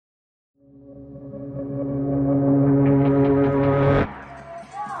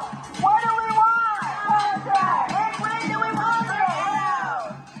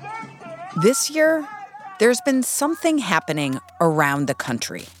This year, there's been something happening around the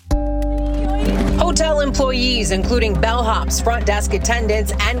country. Hotel employees, including bellhops, front desk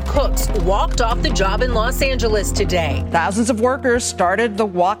attendants, and cooks, walked off the job in Los Angeles today. Thousands of workers started the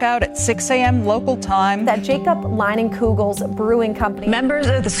walkout at 6 a.m. local time. That Jacob Leinenkugel's brewing company. Members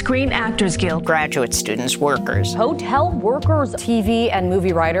of the Screen Actors Guild. Graduate students, workers. Hotel workers. TV and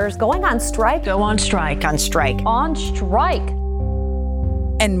movie writers going on strike. Go on strike. On strike. On strike.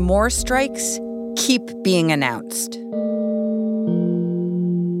 And more strikes keep being announced.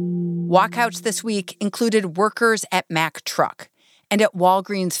 Walkouts this week included workers at Mack Truck and at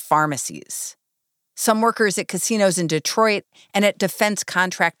Walgreens pharmacies. Some workers at casinos in Detroit and at defense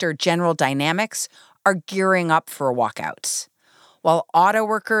contractor General Dynamics are gearing up for walkouts, while auto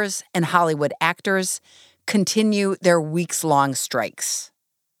workers and Hollywood actors continue their weeks-long strikes.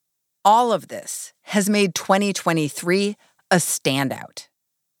 All of this has made 2023 a standout.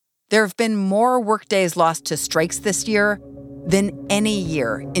 There have been more workdays lost to strikes this year than any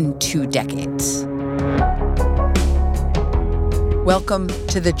year in 2 decades. Welcome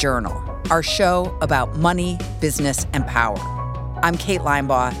to The Journal, our show about money, business, and power. I'm Kate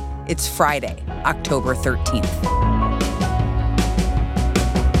Linebaugh. It's Friday, October 13th.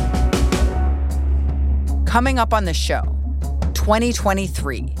 Coming up on the show,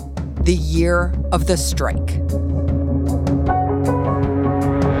 2023, the year of the strike.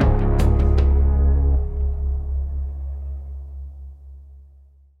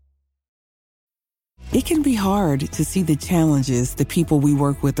 It can be hard to see the challenges the people we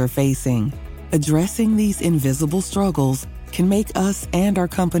work with are facing. Addressing these invisible struggles can make us and our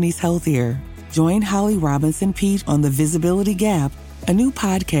companies healthier. Join Holly Robinson Peete on The Visibility Gap, a new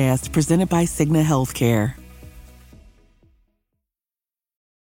podcast presented by Cigna Healthcare.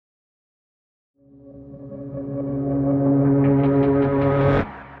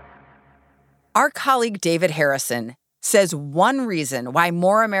 Our colleague David Harrison says one reason why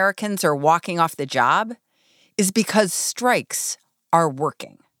more Americans are walking off the job is because strikes are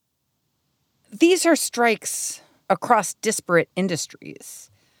working. These are strikes across disparate industries.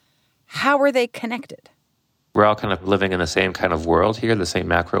 How are they connected? We're all kind of living in the same kind of world here, the same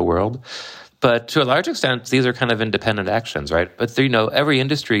macro world. But to a large extent, these are kind of independent actions, right? But, every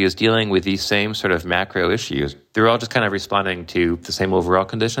industry is dealing with these same sort of macro issues. They're all just kind of responding to the same overall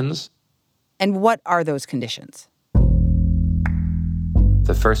conditions. And what are those conditions?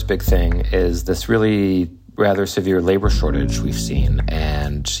 The first big thing is this really rather severe labor shortage we've seen.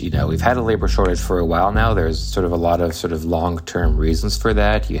 And, we've had a labor shortage for a while now. There's sort of a lot of long-term reasons for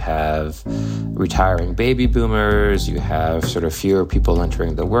that. You have retiring baby boomers. You have sort of fewer people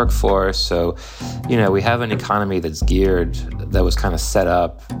entering the workforce. So, we have an economy that's geared, that was kind of set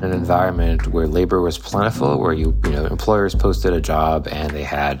up in an environment where labor was plentiful, where employers posted a job and they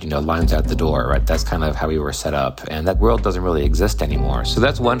had, lines out the door, right? That's kind of how we were set up. And that world doesn't really exist anymore. So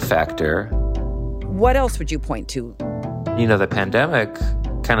that's one factor. What else would you point to? The pandemic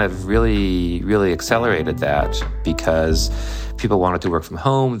kind of really, really accelerated that because people wanted to work from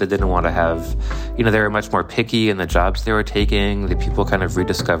home. They didn't want to have, they were much more picky in the jobs they were taking. The people kind of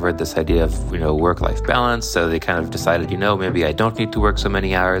rediscovered this idea of, work-life balance. So they kind of decided, maybe I don't need to work so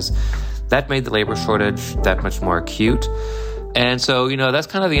many hours. That made the labor shortage that much more acute. And so, that's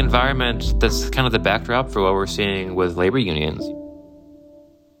kind of the environment, that's kind of the backdrop for what we're seeing with labor unions.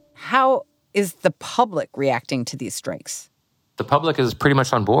 How is the public reacting to these strikes? The public is pretty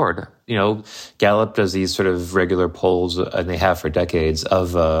much on board. Gallup does these sort of regular polls, and they have for decades,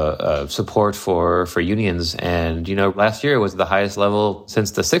 of support for unions. And, last year was the highest level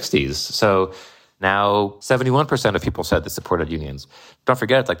since the 60s. So now 71% of people said they supported unions. Don't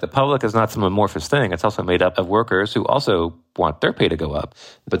forget, the public is not some amorphous thing. It's also made up of workers who also want their pay to go up.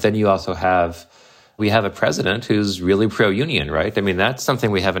 But then you also we have a president who's really pro-union, right? That's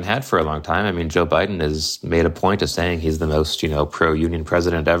something we haven't had for a long time. Joe Biden has made a point of saying he's the most, pro-union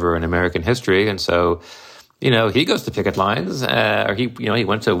president ever in American history. And so, he goes to picket lines, or he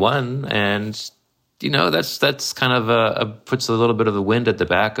went to one, and, that's kind of puts a little bit of the wind at the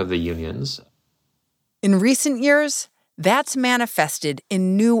back of the unions. In recent years, that's manifested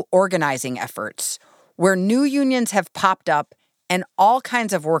in new organizing efforts, where new unions have popped up and all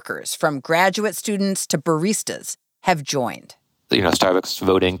kinds of workers, from graduate students to baristas, have joined. Starbucks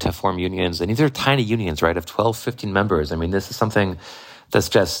voting to form unions. And these are tiny unions, right, of 12, 15 members. This is something that's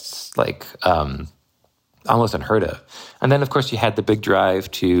just almost unheard of. And then, of course, you had the big drive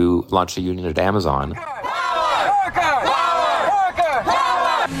to launch a union at Amazon.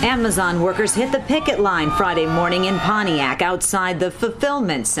 Amazon workers hit the picket line Friday morning in Pontiac outside the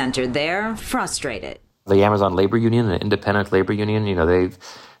fulfillment center there, frustrated. The Amazon labor union, an independent labor union,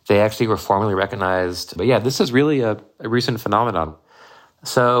 They actually were formally recognized. But yeah, this is really a recent phenomenon.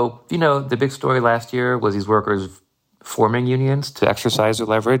 So, the big story last year was these workers forming unions to exercise their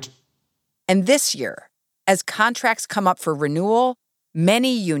leverage. And this year, as contracts come up for renewal,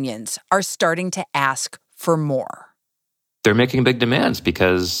 many unions are starting to ask for more. They're making big demands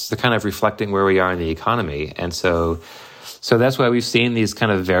because they're kind of reflecting where we are in the economy. And so that's why we've seen these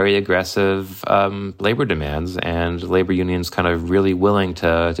kind of very aggressive labor demands and labor unions kind of really willing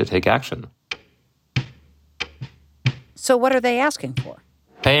to take action. So what are they asking for?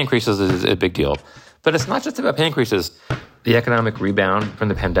 Pay increases is a big deal. But it's not just about pay increases. The economic rebound from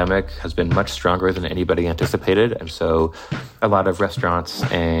the pandemic has been much stronger than anybody anticipated. And so a lot of restaurants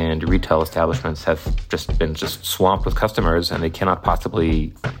and retail establishments have just been swamped with customers, and they cannot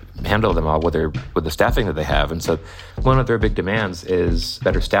possibly handle them all with the staffing that they have. And so one of their big demands is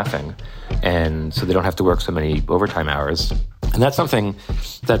better staffing. And so they don't have to work so many overtime hours. And that's something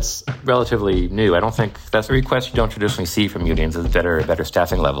that's relatively new. I don't think that's a request you don't traditionally see from unions, is better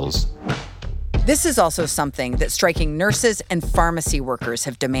staffing levels. This is also something that striking nurses and pharmacy workers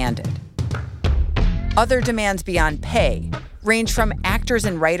have demanded. Other demands beyond pay range from actors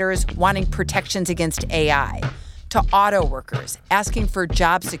and writers wanting protections against AI to auto workers asking for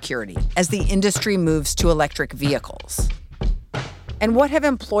job security as the industry moves to electric vehicles. And what have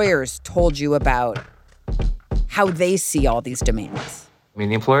employers told you about how they see all these demands? I mean,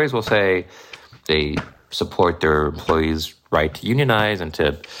 the employers will say they support their employees' right to unionize and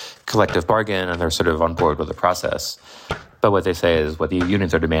to collective bargain, and they're sort of on board with the process. But what they say is what the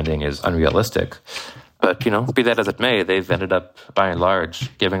unions are demanding is unrealistic. But, be that as it may, they've ended up, by and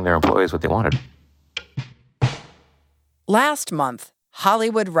large, giving their employees what they wanted. Last month,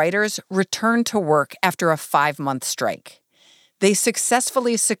 Hollywood writers returned to work after a 5-month strike. They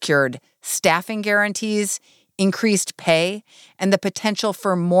successfully secured staffing guarantees, increased pay, and the potential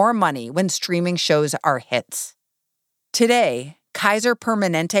for more money when streaming shows are hits. Today, Kaiser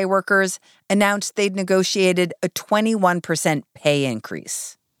Permanente workers announced they'd negotiated a 21% pay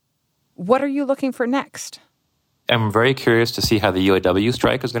increase. What are you looking for next? I'm very curious to see how the UAW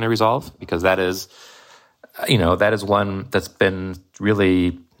strike is going to resolve, because that is one that's been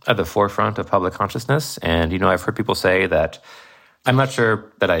really at the forefront of public consciousness. And, I've heard people say that, I'm not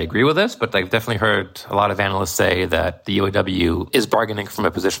sure that I agree with this, but I've definitely heard a lot of analysts say that the UAW is bargaining from a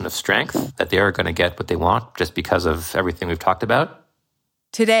position of strength, that they are going to get what they want just because of everything we've talked about.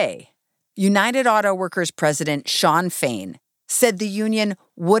 Today, United Auto Workers President Shawn Fain said the union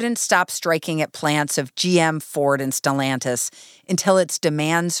wouldn't stop striking at plants of GM, Ford, and Stellantis until its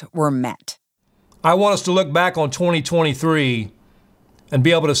demands were met. I want us to look back on 2023 and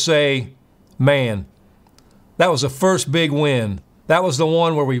be able to say, man, that was the first big win. That was the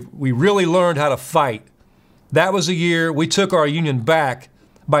one where we really learned how to fight. That was the year we took our union back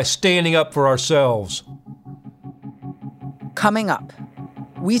by standing up for ourselves. Coming up,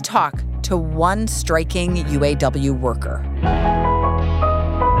 we talk to one striking UAW worker.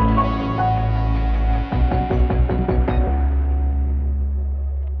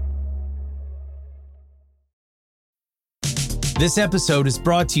 This episode is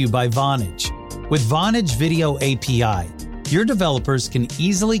brought to you by Vonage. With Vonage Video API, your developers can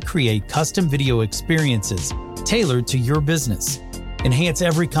easily create custom video experiences tailored to your business. Enhance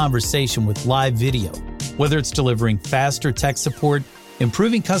every conversation with live video, whether it's delivering faster tech support,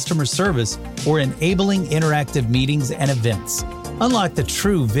 improving customer service, or enabling interactive meetings and events. Unlock the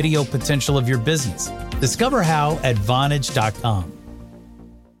true video potential of your business. Discover how at Vonage.com.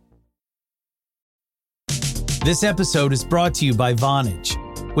 This episode is brought to you by Vonage.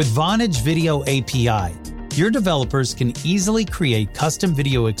 With Vonage Video API, your developers can easily create custom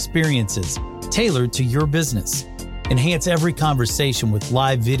video experiences tailored to your business. Enhance every conversation with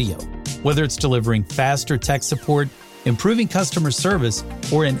live video, whether it's delivering faster tech support, improving customer service,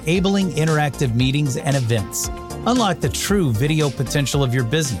 or enabling interactive meetings and events. Unlock the true video potential of your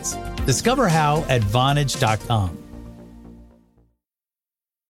business. Discover how at Vonage.com.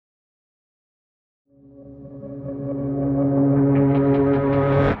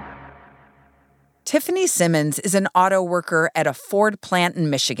 Tiffany Simmons is an auto worker at a Ford plant in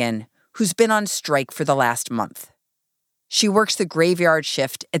Michigan who's been on strike for the last month. She works the graveyard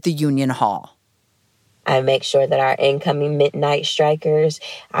shift at the Union Hall. I make sure that our incoming midnight strikers,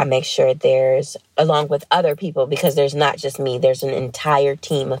 I make sure there's, along with other people, because there's not just me, there's an entire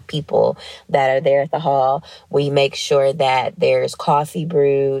team of people that are there at the hall. We make sure that there's coffee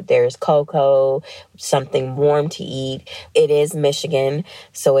brewed, there's cocoa, something warm to eat. It is Michigan,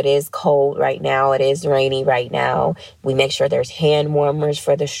 so it is cold right now. It is rainy right now. We make sure there's hand warmers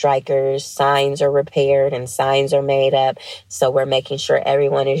for the strikers. Signs are repaired and signs are made up. So we're making sure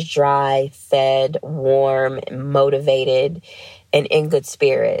everyone is dry, fed, warm, motivated, and in good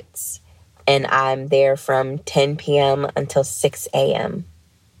spirits. And I'm there from 10 p.m. until 6 a.m.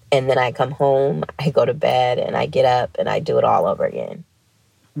 And then I come home, I go to bed, and I get up and I do it all over again.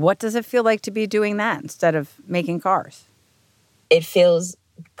 What does it feel like to be doing that instead of making cars? It feels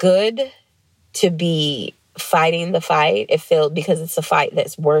good to be fighting the fight. It feels, because it's a fight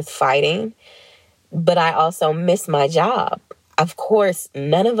that's worth fighting. But I also miss my job. Of course,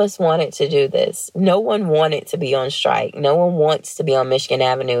 none of us wanted to do this. No one wanted to be on strike. No one wants to be on Michigan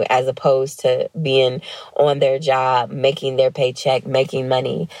Avenue as opposed to being on their job, making their paycheck, making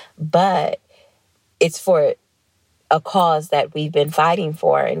money. But it's for a cause that we've been fighting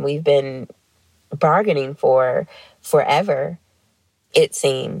for and we've been bargaining for forever, it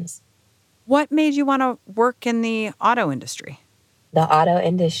seems. What made you want to work in the auto industry? The auto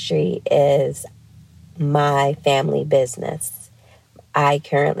industry is my family business. I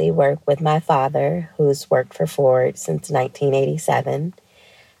currently work with my father, who's worked for Ford since 1987.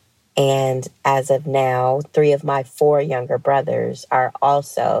 And as of now, 3 of my 4 younger brothers are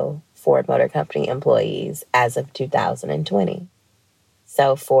also Ford Motor Company employees as of 2020.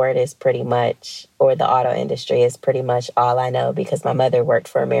 So Ford is pretty much, or the auto industry is pretty much all I know because my mother worked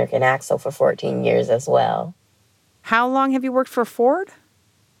for American Axle for 14 years as well. How long have you worked for Ford?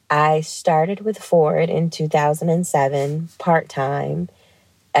 I started with Ford in 2007, part-time,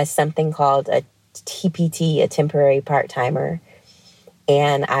 as something called a TPT, a temporary part-timer,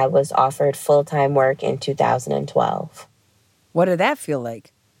 and I was offered full-time work in 2012. What did that feel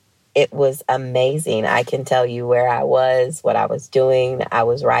like? It was amazing. I can tell you where I was, what I was doing. I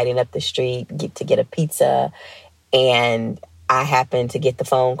was riding up the street to get a pizza, and I happened to get the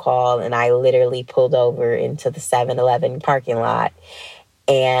phone call, and I literally pulled over into the 7-Eleven parking lot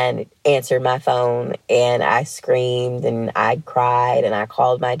and answered my phone, and I screamed and I cried and I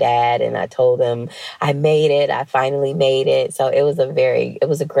called my dad and I told him I made it. I finally made it. So it was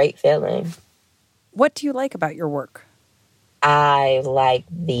a great feeling. What do you like about your work? I like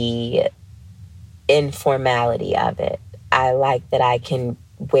the informality of it. I like that I can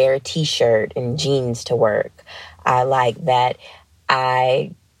wear a t-shirt and jeans to work. I like that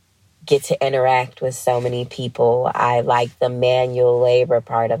I get to interact with so many people. I like the manual labor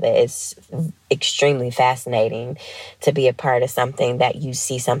part of it. It's extremely fascinating to be a part of something that you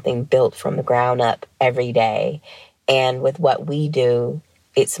see something built from the ground up every day. And with what we do,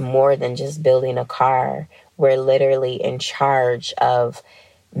 it's more than just building a car. We're literally in charge of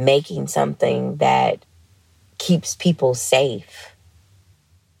making something that keeps people safe.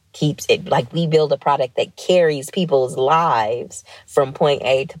 Keeps it like we build a product that carries people's lives from point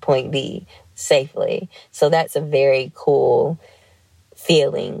A to point B safely. So that's a very cool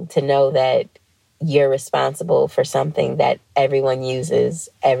feeling to know that you're responsible for something that everyone uses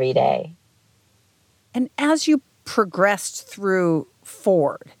every day. And as you progressed through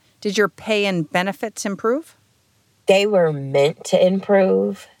Ford, did your pay and benefits improve? They were meant to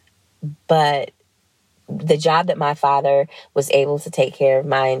improve, but the job that my father was able to take care of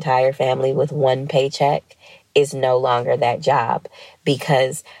my entire family with one paycheck is no longer that job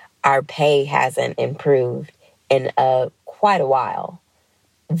because our pay hasn't improved in quite a while.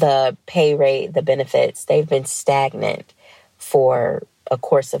 The pay rate, the benefits, they've been stagnant for a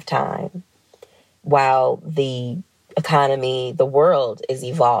course of time while the economy, the world is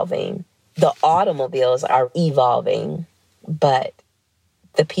evolving. The automobiles are evolving, but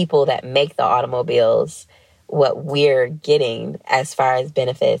the people that make the automobiles, what we're getting as far as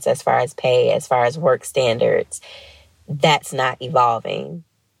benefits, as far as pay, as far as work standards, that's not evolving.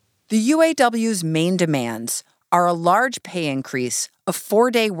 The UAW's main demands are a large pay increase, a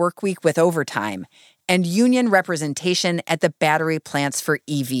 4-day work week with overtime, and union representation at the battery plants for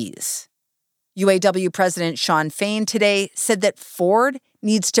EVs. UAW President Shawn Fain today said that Ford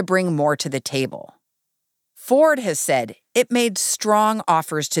needs to bring more to the table. Ford has said it made strong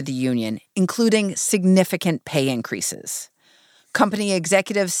offers to the union, including significant pay increases. Company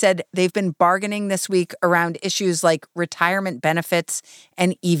executives said they've been bargaining this week around issues like retirement benefits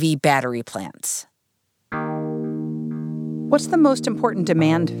and EV battery plants. What's the most important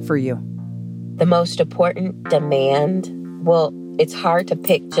demand for you? The most important demand? Well, it's hard to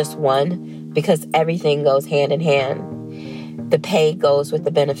pick just one because everything goes hand in hand. The pay goes with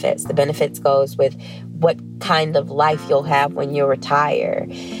the benefits. The benefits goes with what kind of life you'll have when you retire.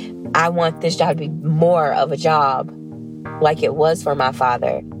 I want this job to be more of a job like it was for my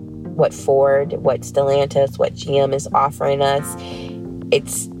father. What Ford, what Stellantis, what GM is offering us,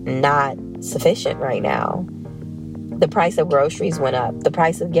 it's not sufficient right now. The price of groceries went up. The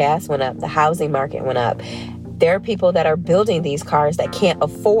price of gas went up. The housing market went up. There are people that are building these cars that can't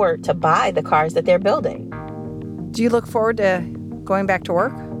afford to buy the cars that they're building. Do you look forward to going back to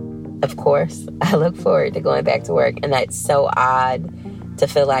work? Of course. I look forward to going back to work. And that's so odd to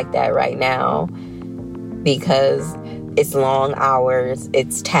feel like that right now because it's long hours.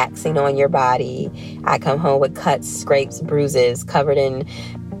 It's taxing on your body. I come home with cuts, scrapes, bruises, covered in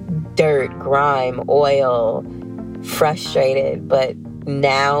dirt, grime, oil, frustrated. But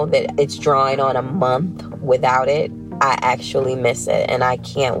now that it's drawing on a month without it, I actually miss it. And I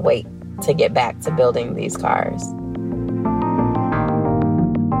can't wait to get back to building these cars.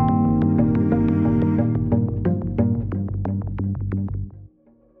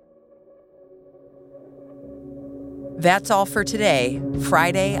 That's all for today,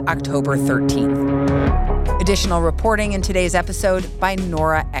 Friday, October 13th. Additional reporting in today's episode by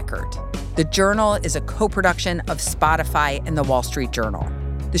Nora Eckert. The Journal is a co-production of Spotify and The Wall Street Journal.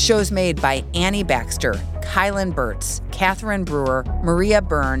 The show's made by Annie Baxter, Kylan Burtz, Catherine Brewer, Maria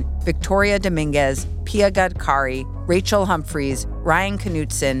Byrne, Victoria Dominguez, Pia Gadkari, Rachel Humphreys, Ryan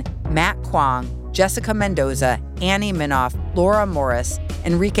Knutson, Matt Kwong, Jessica Mendoza, Annie Minoff, Laura Morris,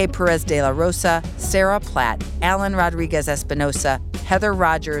 Enrique Perez de la Rosa, Sarah Platt, Alan Rodriguez Espinosa, Heather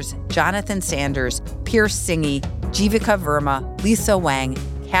Rogers, Jonathan Sanders, Pierce Singy, Jivika Verma, Lisa Wang,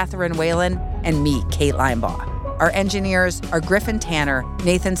 Catherine Whalen, and me, Kate Linebaugh. Our engineers are Griffin Tanner,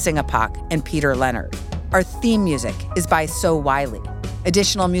 Nathan Singapak, and Peter Leonard. Our theme music is by So Wiley.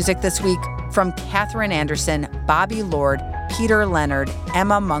 Additional music this week from Catherine Anderson, Bobby Lord, Peter Leonard,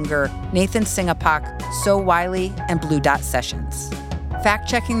 Emma Munger, Nathan Singapak, So Wiley, and Blue Dot Sessions.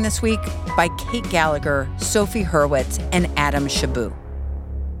 Fact-checking this week by Kate Gallagher, Sophie Hurwitz, and Adam Shabu.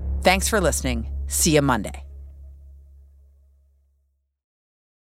 Thanks for listening. See you Monday.